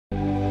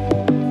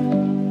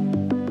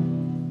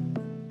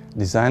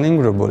Designing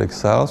robotic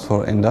cells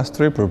for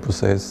industry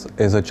purposes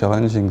is a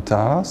challenging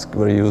task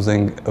where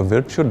using a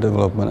virtual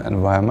development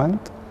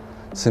environment,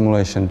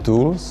 simulation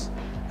tools,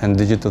 and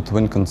digital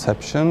twin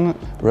conception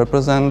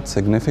represent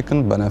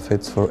significant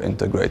benefits for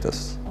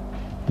integrators.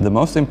 The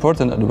most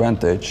important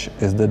advantage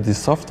is that the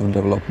software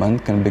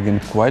development can begin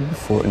quite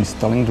before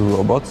installing the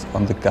robots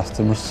on the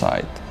customer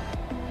site.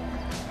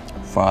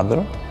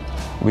 Further,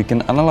 we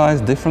can analyze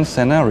different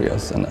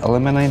scenarios and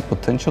eliminate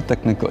potential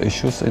technical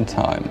issues in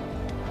time.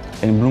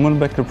 In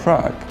Blumenbecker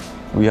Prag,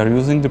 we are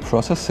using the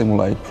process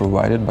simulate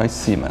provided by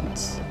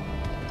Siemens.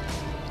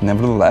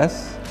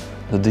 Nevertheless,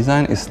 the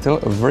design is still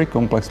a very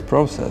complex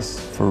process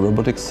for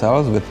robotic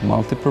cells with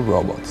multiple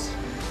robots.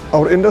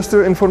 Our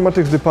Industrial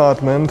Informatics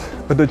department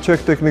at the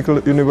Czech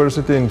Technical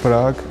University in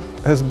Prague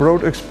has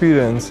broad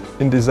experience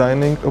in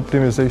designing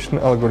optimization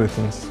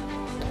algorithms.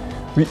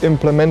 We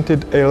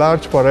implemented a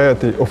large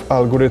variety of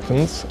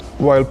algorithms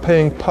while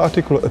paying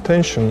particular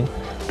attention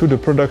to the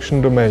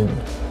production domain.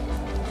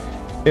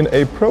 In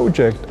a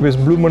project with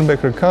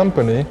Blumenbecker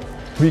company,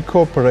 we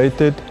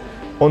cooperated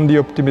on the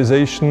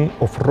optimization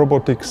of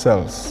robotic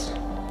cells.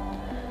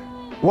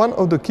 One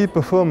of the key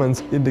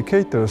performance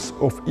indicators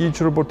of each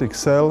robotic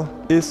cell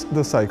is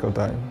the cycle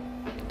time.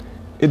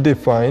 It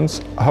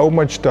defines how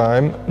much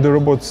time the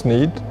robots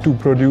need to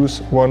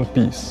produce one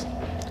piece.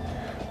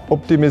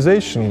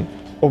 Optimization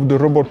of the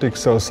robotic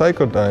cell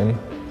cycle time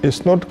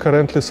is not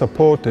currently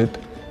supported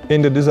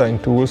in the design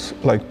tools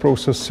like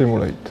Process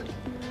Simulate.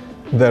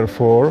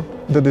 Therefore,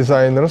 the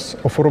designers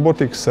of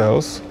robotic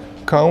cells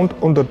count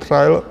on the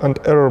trial and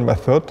error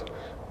method,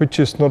 which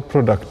is not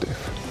productive.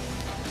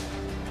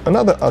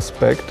 Another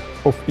aspect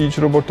of each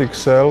robotic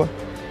cell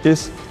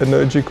is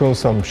energy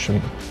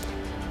consumption.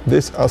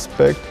 This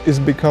aspect is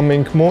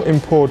becoming more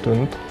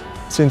important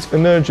since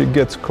energy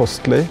gets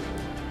costly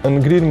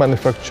and green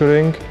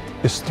manufacturing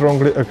is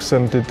strongly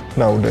accented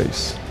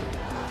nowadays.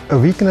 A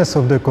weakness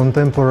of the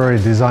contemporary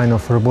design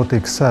of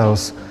robotic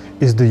cells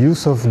is the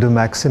use of the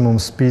maximum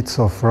speeds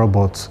of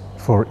robots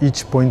for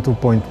each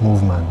point-to-point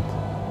movement.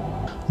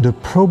 The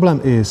problem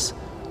is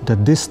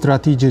that this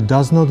strategy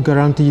does not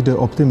guarantee the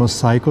optimal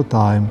cycle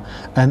time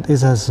and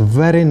it has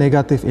very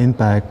negative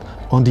impact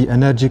on the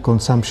energy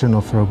consumption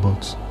of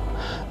robots.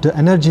 The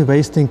energy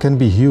wasting can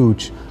be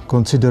huge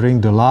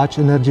considering the large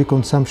energy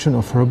consumption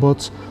of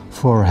robots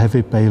for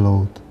heavy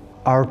payload.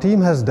 Our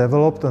team has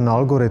developed an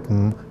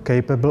algorithm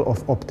capable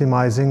of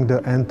optimizing the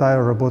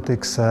entire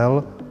robotic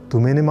cell to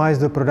minimize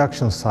the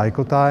production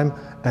cycle time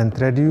and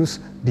reduce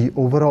the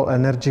overall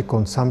energy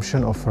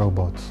consumption of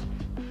robots.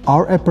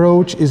 Our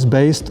approach is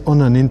based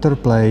on an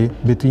interplay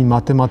between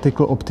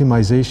mathematical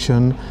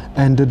optimization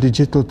and the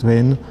digital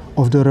twin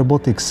of the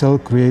robotic cell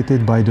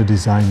created by the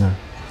designer.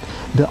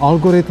 The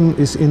algorithm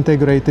is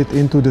integrated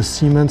into the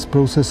Siemens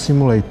Process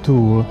Simulate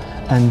tool,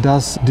 and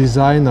thus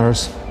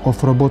designers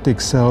of robotic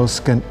cells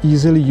can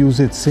easily use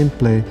it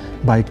simply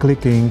by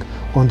clicking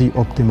on the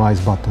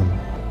Optimize button.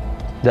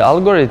 The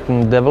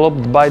algorithm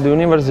developed by the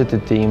university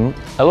team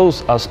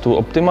allows us to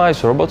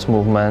optimize robots'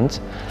 movements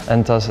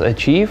and thus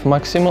achieve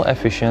maximal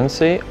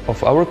efficiency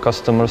of our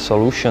customer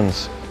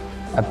solutions.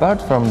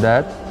 Apart from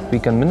that, we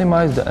can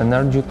minimize the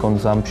energy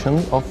consumption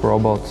of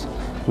robots,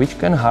 which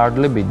can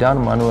hardly be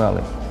done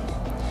manually.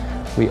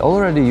 We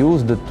already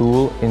use the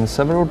tool in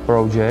several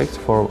projects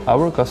for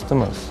our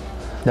customers.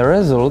 The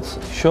results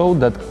show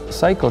that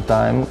cycle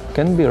time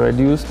can be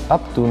reduced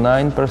up to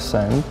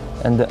 9%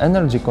 and the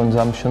energy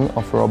consumption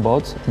of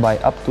robots by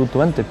up to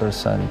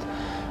 20%,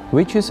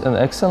 which is an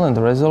excellent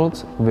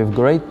result with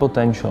great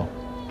potential.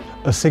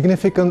 A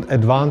significant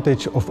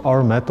advantage of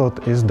our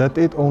method is that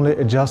it only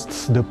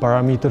adjusts the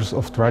parameters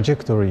of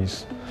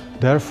trajectories.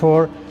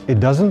 Therefore, it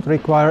doesn't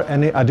require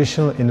any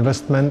additional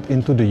investment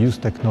into the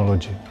used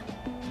technology.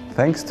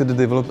 Thanks to the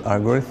developed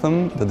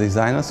algorithm, the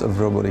designers of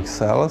robotic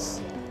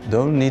cells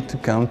don't need to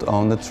count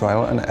on the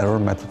trial and error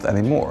method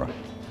anymore.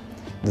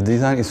 The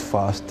design is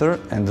faster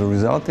and the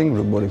resulting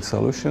robotic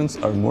solutions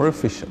are more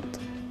efficient.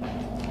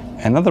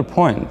 Another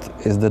point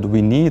is that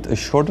we need a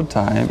shorter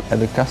time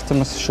at the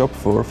customer's shop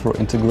floor for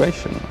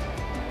integration.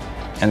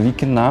 And we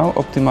can now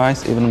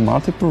optimize even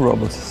multiple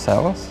robot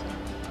cells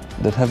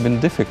that have been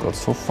difficult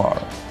so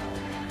far.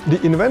 The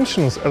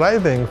inventions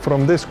arising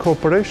from this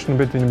cooperation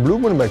between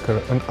Blumenbecker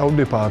and our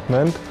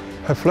department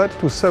have led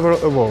to several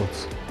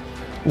awards.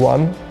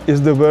 One is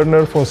the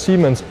Werner von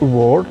Siemens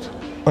Award,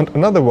 and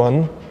another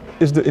one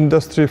is the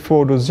Industry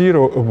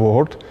 4.0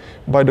 Award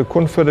by the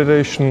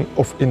Confederation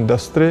of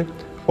Industry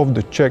of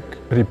the Czech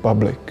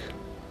Republic.